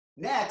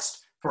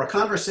Next, for a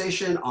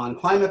conversation on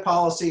climate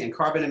policy and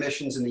carbon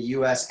emissions in the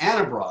US and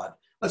abroad,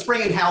 let's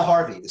bring in Hal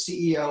Harvey, the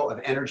CEO of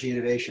Energy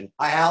Innovation.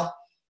 Hi, Hal.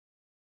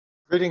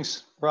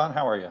 Greetings, Ron.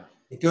 How are you?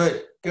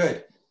 Good,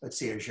 good. Let's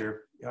see,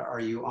 are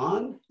you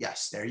on?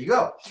 Yes, there you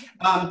go.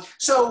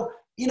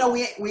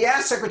 We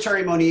asked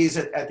Secretary Moniz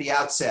at the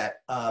outset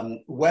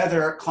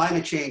whether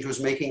climate change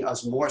was making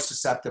us more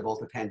susceptible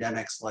to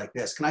pandemics like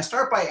this. Can I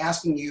start by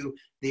asking you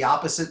the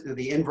opposite,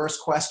 the inverse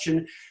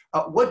question?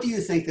 What do you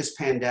think this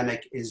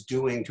pandemic is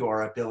doing to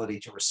our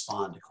ability to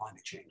respond to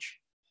climate change?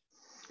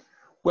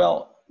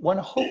 Well, one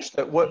hopes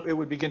that we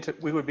would begin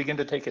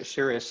to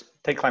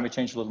take climate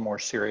change a little more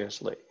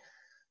seriously.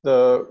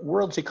 The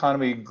world's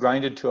economy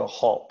grinded to a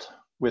halt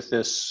with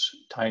this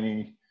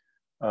tiny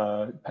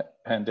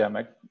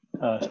pandemic,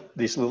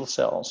 these little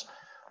cells.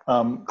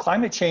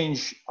 Climate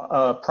change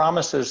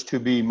promises to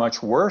be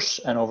much worse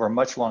and over a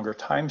much longer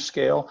time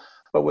scale,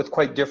 but with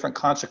quite different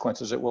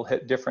consequences. It will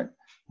hit different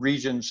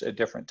regions at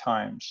different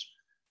times.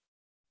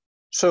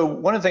 So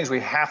one of the things we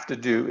have to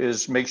do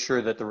is make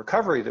sure that the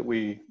recovery that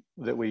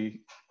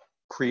we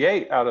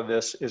create out of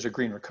this is a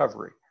green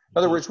recovery. In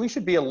other words, we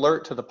should be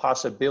alert to the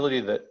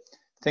possibility that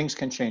things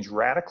can change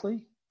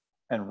radically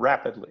and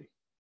rapidly.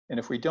 And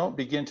if we don't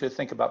begin to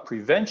think about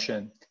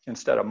prevention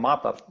instead of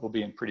mop-up, we'll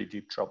be in pretty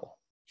deep trouble.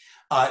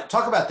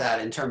 Talk about that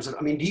in terms of,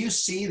 do you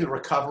see the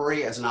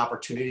recovery as an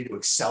opportunity to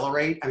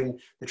accelerate,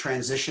 the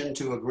transition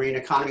to a green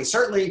economy?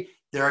 Certainly,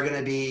 there are going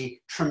to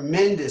be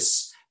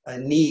tremendous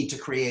need to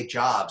create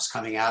jobs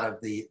coming out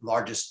of the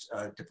largest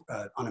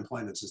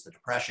unemployment since the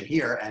Depression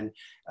here and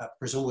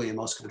presumably in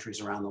most countries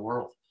around the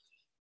world.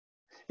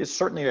 It's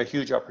certainly a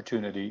huge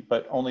opportunity,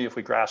 but only if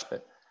we grasp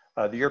it.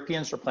 The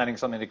Europeans are planning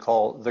something they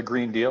call the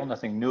Green Deal,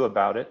 nothing new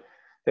about it.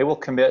 They will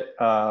commit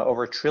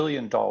over $1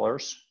 trillion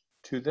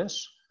to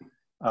this,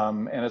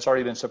 and it's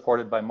already been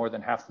supported by more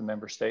than half the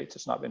member states.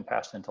 It's not been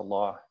passed into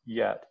law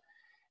yet.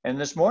 And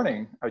this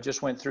morning, I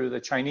just went through the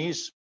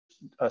Chinese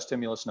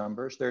stimulus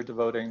numbers. They're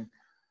devoting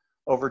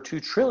over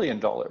 $2 trillion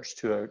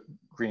to a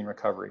green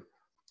recovery.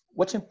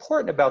 What's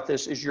important about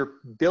this is you're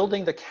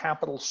building the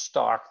capital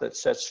stock that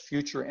sets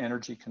future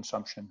energy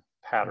consumption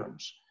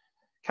patterns.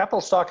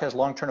 Capital stock has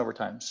long turnover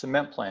time: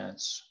 cement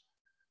plants,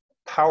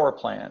 power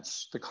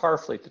plants, the car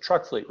fleet, the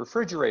truck fleet,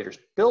 refrigerators,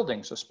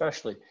 buildings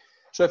especially.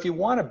 So if you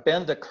want to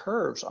bend the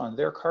curves on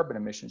their carbon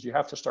emissions, you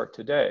have to start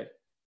today.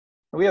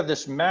 We have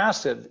this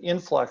massive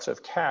influx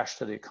of cash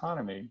to the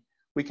economy.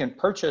 We can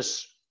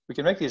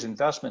make these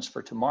investments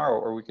for tomorrow,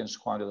 or we can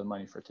squander the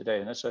money for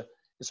today. And it's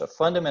a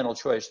fundamental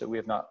choice that we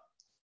have not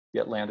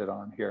yet landed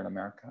on here in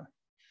America.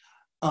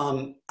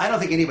 I don't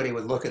think anybody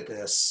would look at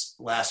this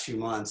last few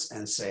months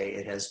and say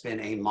it has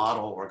been a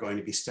model we're going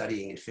to be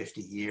studying in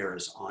 50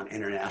 years on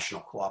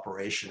international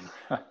cooperation,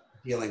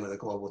 dealing with a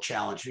global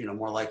challenge.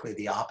 More likely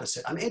the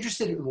opposite. I'm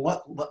interested in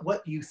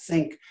what you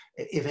think,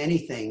 if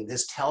anything,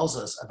 this tells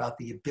us about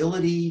the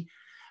ability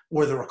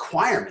or the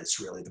requirements,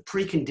 really, the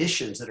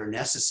preconditions that are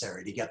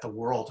necessary to get the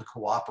world to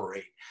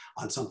cooperate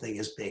on something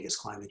as big as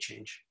climate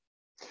change.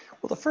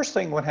 Well, the first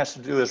thing one has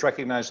to do is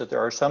recognize that there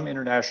are some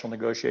international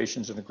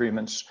negotiations and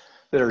agreements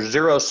that are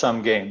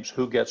zero-sum games,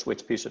 who gets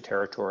which piece of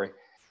territory.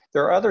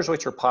 There are others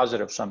which are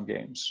positive-sum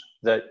games,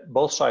 that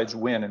both sides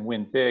win and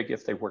win big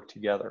if they work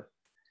together.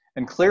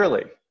 And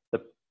clearly,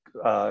 the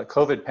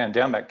COVID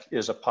pandemic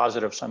is a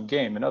positive-sum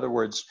game. In other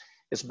words,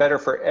 it's better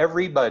for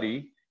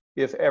everybody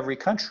if every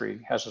country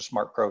has a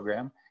smart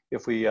program,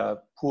 if we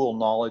pool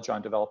knowledge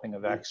on developing a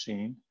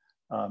vaccine,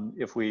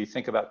 if we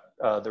think about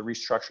the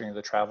restructuring of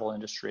the travel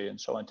industry and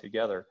so on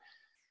together.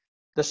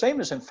 The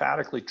same is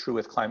emphatically true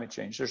with climate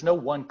change. There's no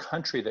one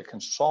country that can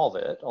solve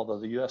it, although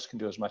the US can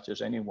do as much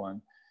as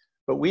anyone.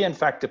 But we, in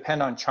fact,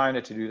 depend on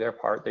China to do their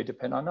part. They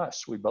depend on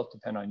us. We both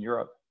depend on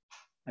Europe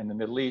and the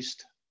Middle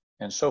East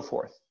and so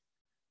forth.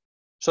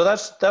 So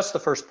that's the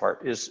first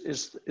part, is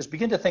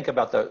begin to think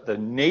about the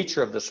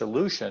nature of the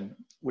solution,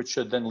 which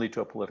should then lead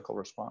to a political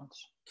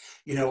response.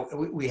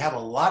 We have a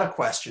lot of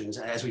questions,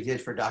 as we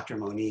did for Dr.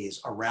 Moniz,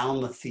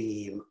 around the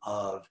theme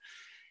of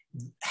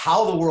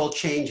how the world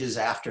changes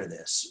after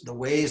this, the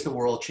ways the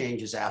world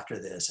changes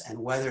after this, and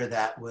whether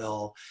that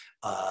will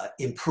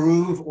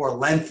improve or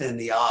lengthen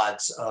the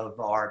odds of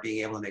our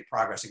being able to make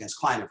progress against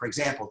climate. For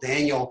example,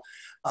 Daniel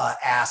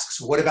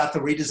asks, what about the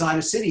redesign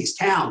of cities,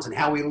 towns, and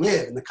how we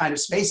live and the kind of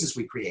spaces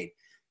we create?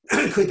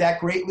 Could that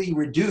greatly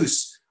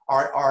reduce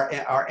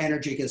our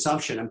energy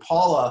consumption? And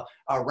Paula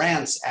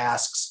Rance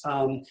asks,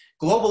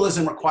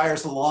 globalism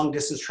requires the long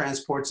distance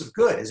transports of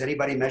good. Has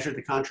anybody measured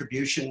the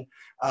contribution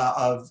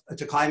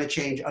to climate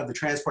change of the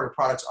transport of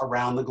products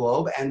around the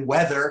globe, and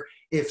whether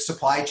if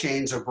supply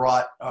chains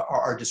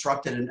are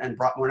disrupted and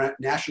brought more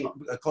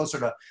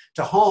closer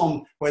to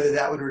home, whether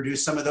that would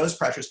reduce some of those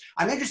pressures?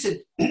 I'm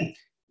interested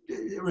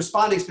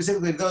responding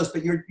specifically to those,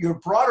 but your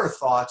broader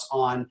thoughts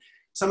on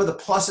some of the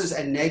pluses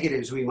and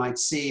negatives we might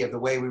see of the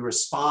way we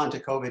respond to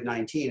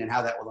COVID-19 and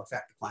how that will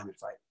affect the climate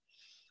fight.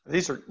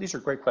 These are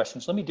great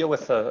questions. Let me deal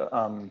with the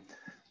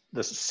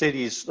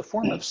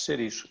form of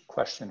cities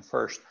question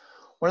first.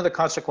 One of the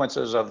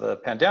consequences of the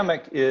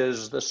pandemic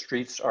is the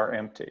streets are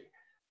empty.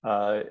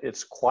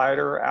 It's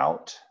quieter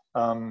out.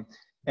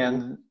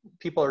 And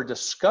people are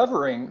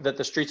discovering that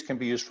the streets can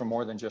be used for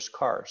more than just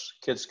cars.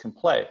 Kids can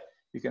play.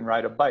 You can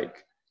ride a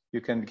bike.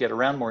 You can get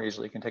around more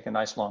easily. You can take a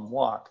nice long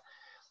walk.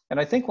 And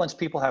I think once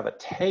people have a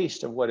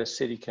taste of what a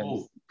city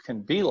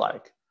can be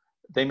like,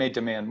 they may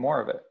demand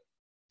more of it.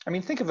 I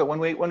mean, think of it, when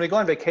we go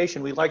on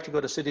vacation, we like to go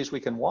to cities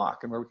we can walk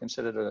and where we can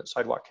sit at a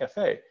sidewalk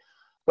cafe.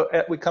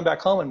 But we come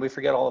back home and we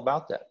forget all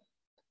about that.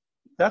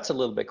 That's a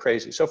little bit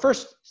crazy. So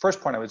first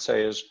point I would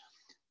say is,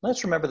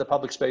 let's remember the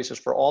public space is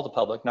for all the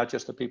public, not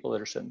just the people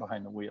that are sitting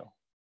behind the wheel.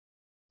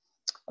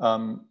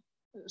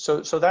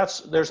 So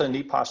there's a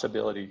neat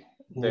possibility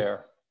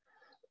there.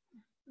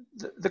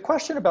 The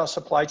question about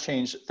supply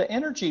chains, the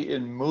energy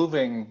in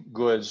moving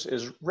goods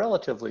is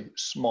relatively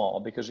small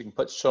because you can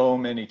put so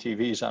many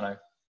TVs on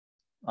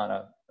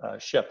a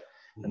ship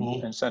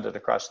and send it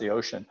across the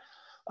ocean.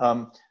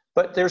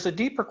 But there's a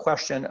deeper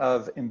question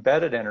of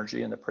embedded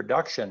energy in the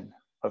production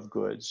of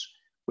goods,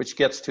 which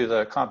gets to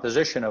the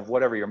composition of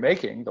whatever you're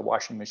making, the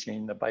washing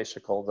machine, the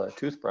bicycle, the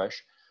toothbrush,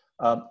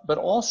 but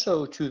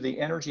also to the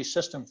energy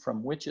system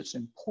from which it's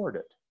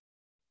imported.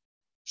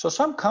 So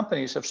some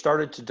companies have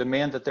started to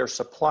demand that their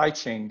supply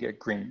chain get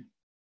green,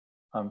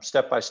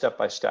 step by step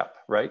by step,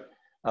 right?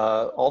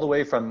 All the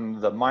way from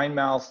the mine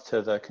mouth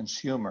to the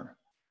consumer.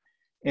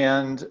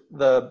 And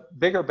the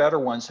bigger, better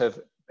ones have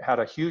had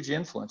a huge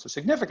influence, a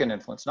significant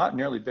influence, not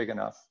nearly big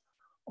enough,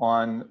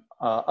 on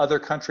other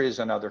countries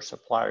and other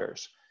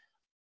suppliers.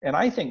 And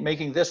I think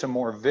making this a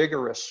more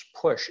vigorous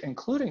push,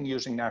 including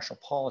using national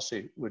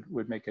policy,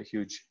 would make a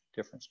huge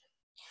difference.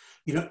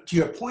 You know, to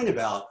your point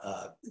about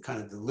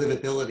kind of the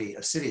livability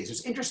of cities,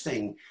 there's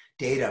interesting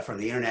data from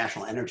the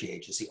International Energy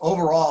Agency.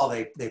 Overall,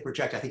 they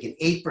project, I think, an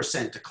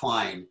 8%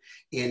 decline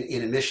in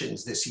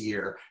emissions this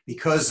year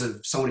because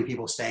of so many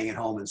people staying at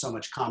home and so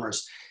much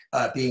commerce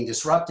being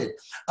disrupted.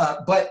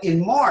 But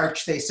in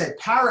March, they said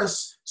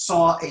Paris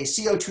saw a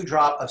CO2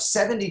 drop of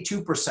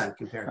 72%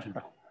 compared to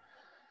normal.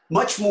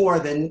 Much more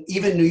than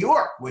even New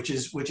York, which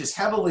is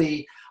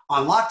heavily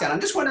on lockdown. I'm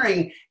just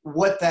wondering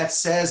what that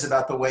says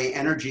about the way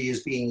energy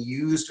is being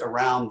used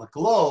around the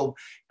globe,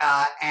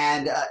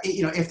 and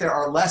you know, if there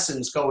are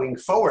lessons going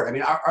forward. I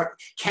mean,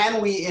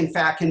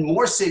 can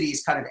more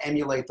cities kind of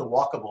emulate the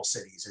walkable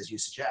cities, as you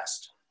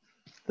suggest?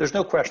 There's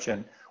no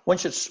question.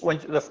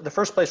 The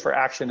first place for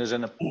action is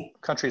in the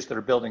countries that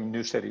are building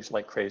new cities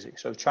like crazy.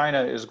 So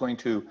China is going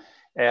to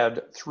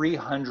add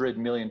 300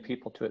 million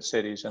people to its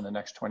cities in the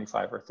next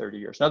 25 or 30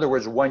 years. In other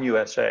words, one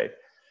USA.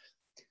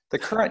 The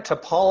current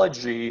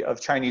topology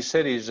of Chinese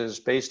cities is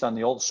based on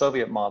the old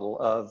Soviet model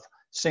of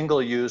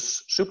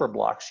single-use super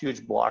blocks,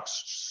 huge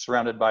blocks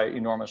surrounded by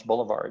enormous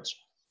boulevards.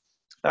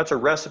 That's a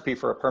recipe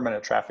for a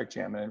permanent traffic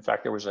jam. And in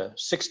fact, there was a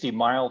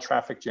 60-mile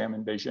traffic jam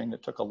in Beijing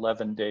that took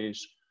 11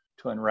 days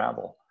to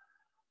unravel.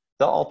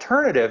 The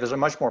alternative is a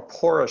much more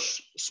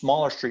porous,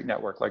 smaller street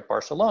network like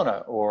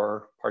Barcelona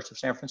or parts of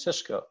San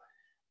Francisco.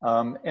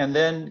 And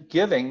then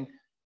giving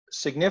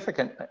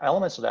significant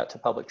elements of that to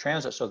public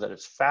transit so that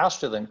it's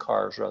faster than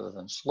cars rather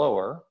than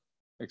slower,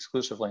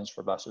 exclusive lanes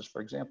for buses, for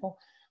example,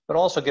 but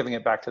also giving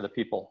it back to the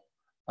people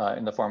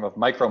in the form of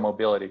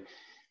micro-mobility.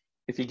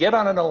 If you get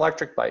on an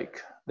electric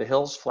bike, the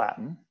hills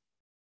flatten,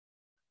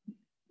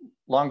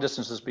 long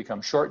distances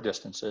become short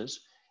distances,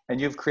 and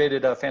you've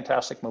created a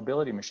fantastic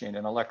mobility machine,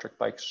 and electric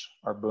bikes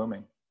are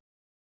booming.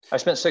 I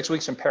spent 6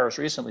 weeks in Paris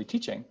recently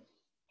teaching,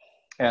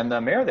 and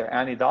the mayor there,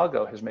 Anne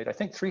Hidalgo, has made, I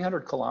think,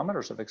 300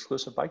 kilometers of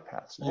exclusive bike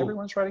paths. And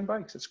everyone's riding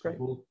bikes. It's great.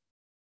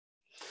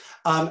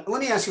 Let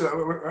me ask you,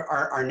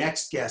 our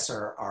next guests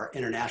are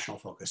international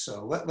focus.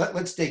 So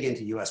let's dig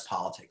into US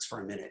politics for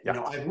a minute. Yeah. You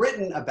know, I've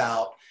written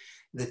about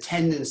the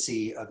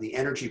tendency of the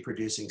energy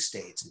producing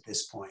states at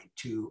this point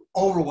to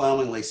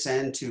overwhelmingly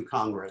send to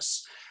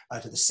Congress,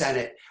 to the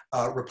Senate,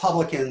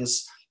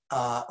 Republicans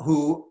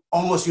who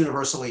almost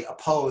universally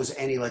oppose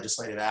any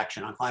legislative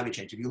action on climate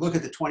change. If you look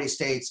at the 20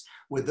 states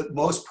with the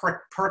most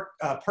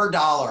per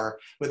dollar,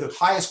 with the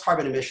highest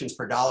carbon emissions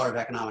per dollar of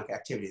economic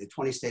activity, the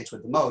 20 states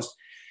with the most,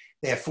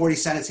 they have 40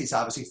 Senate seats,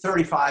 obviously.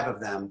 35 of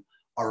them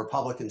are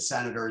Republican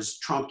senators.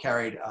 Trump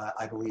carried,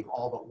 I believe,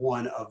 all but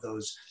one of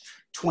those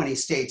 20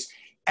 states.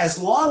 As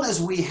long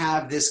as we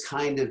have this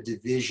kind of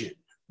division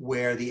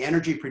where the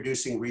energy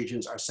producing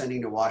regions are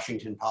sending to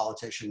Washington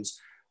politicians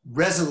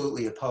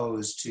resolutely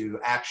opposed to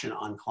action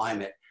on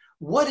climate,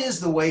 what is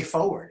the way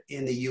forward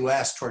in the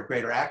US toward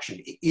greater action?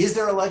 Is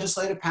there a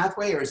legislative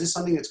pathway, or is this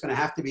something that's going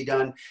to have to be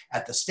done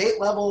at the state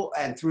level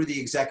and through the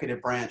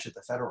executive branch at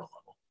the federal level?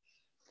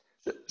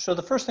 So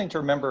the first thing to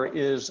remember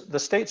is the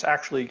states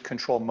actually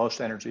control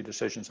most energy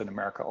decisions in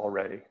America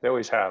already. They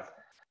always have.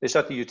 They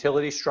set the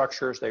utility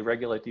structures, they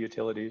regulate the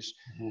utilities,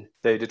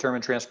 they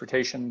determine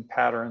transportation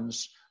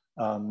patterns,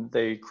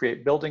 they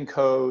create building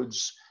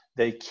codes,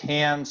 they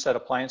can set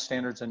appliance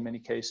standards in many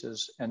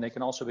cases, and they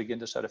can also begin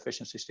to set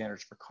efficiency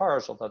standards for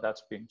cars, although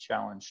that's being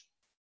challenged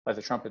by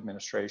the Trump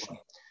administration.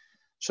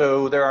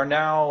 So there are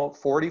now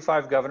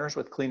 45 governors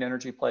with clean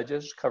energy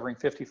pledges covering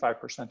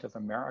 55% of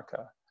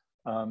America.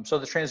 So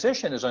the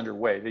transition is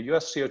underway. The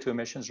US CO2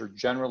 emissions are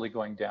generally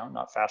going down,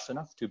 not fast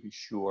enough to be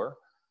sure.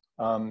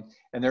 And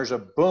there's a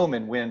boom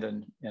in wind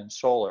and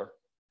solar.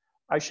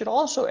 I should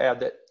also add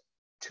that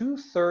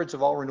 2/3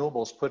 of all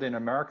renewables put in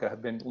America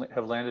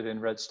have landed in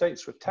red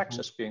states, with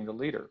Texas being the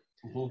leader.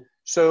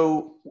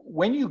 So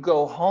when you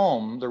go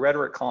home, the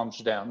rhetoric calms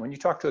down. When you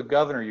talk to a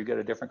governor, you get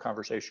a different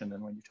conversation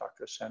than when you talk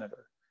to a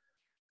senator.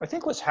 I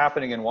think what's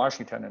happening in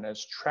Washington, and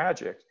it's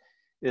tragic,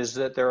 is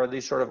that there are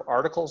these sort of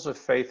articles of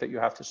faith that you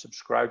have to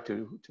subscribe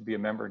to be a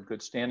member in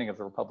good standing of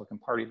the Republican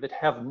Party that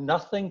have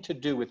nothing to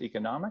do with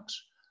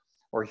economics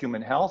or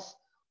human health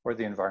or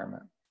the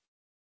environment.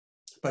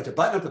 But to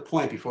button up the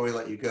point before we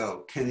let you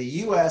go, can the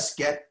US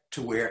get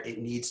to where it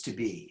needs to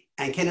be?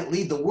 And can it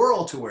lead the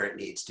world to where it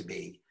needs to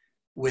be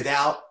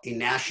without a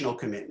national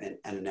commitment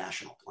and a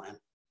national plan?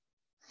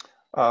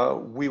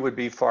 We would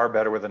be far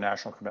better with a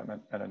national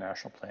commitment and a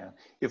national plan.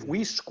 If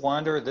we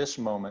squander this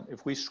moment,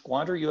 if we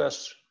squander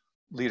US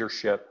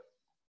leadership,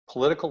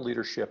 political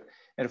leadership,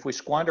 and if we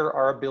squander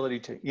our ability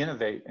to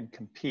innovate and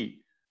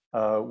compete,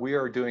 we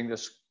are doing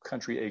this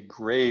country a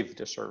grave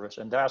disservice.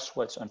 And that's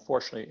what's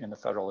unfortunately in the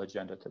federal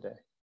agenda today.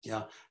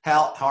 Yeah.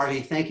 Hal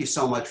Harvey, thank you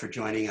so much for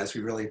joining us.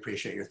 We really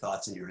appreciate your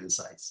thoughts and your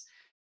insights.